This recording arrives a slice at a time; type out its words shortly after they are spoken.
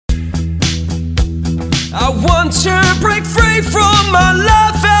I want to break free from my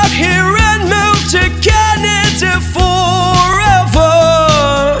life out here and move to Canada forever.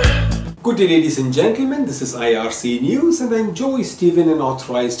 Good day, ladies and gentlemen. This is IRC News and I'm Joey Stephen, an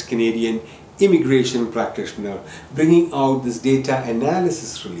authorized Canadian immigration practitioner, bringing out this data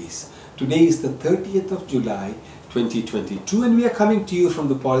analysis release. Today is the 30th of July 2022 and we are coming to you from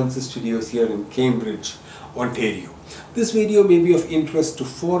the Polinsys Studios here in Cambridge, Ontario. This video may be of interest to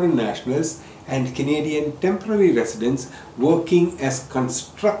foreign nationals and Canadian temporary residents working as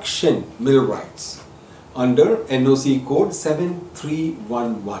construction millwrights under NOC code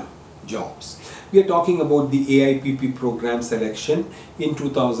 7311 jobs. We are talking about the AIPP program selection in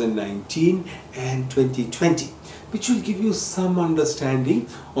 2019 and 2020, which will give you some understanding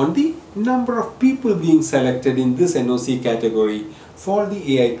on the number of people being selected in this NOC category for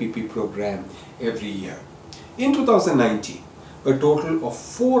the AIPP program every year. In 2019, a total of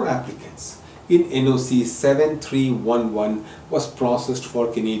 4 applicants in NOC 7311 was processed for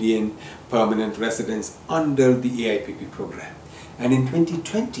Canadian permanent residents under the AIPP program. And in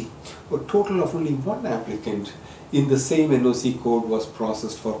 2020, a total of only 1 applicant in the same NOC code was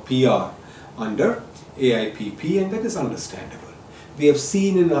processed for PR under AIPP, and that is understandable. We have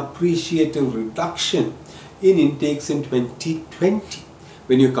seen an appreciative reduction in intakes in 2020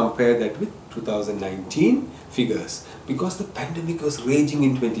 when you compare that with 2019 figures, because the pandemic was raging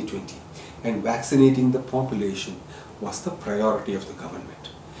in 2020 and vaccinating the population was the priority of the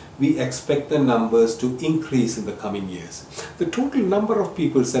government. We expect the numbers to increase in the coming years. The total number of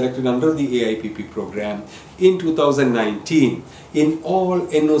people selected under the AIPP program in 2019 in all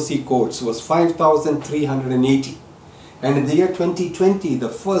NOC codes was 5,380. And in the year 2020, the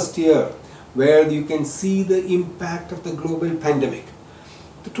first year where you can see the impact of the global pandemic,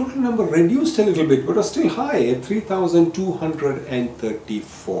 the total number reduced a little bit but was still high at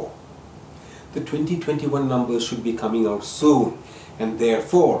 3,234. The 2021 numbers should be coming out soon, and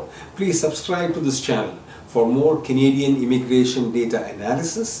therefore please subscribe to this channel for more Canadian immigration data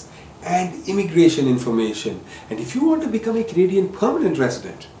analysis and immigration information. And if you want to become a Canadian permanent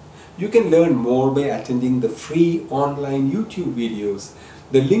resident, you can learn more by attending the free online YouTube videos,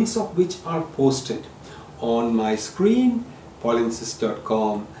 the links of which are posted on my screen,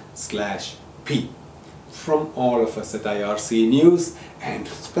 polinsys.com/p. From all of us at IRC News and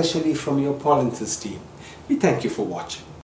especially from your Polinsys team, we thank you for watching.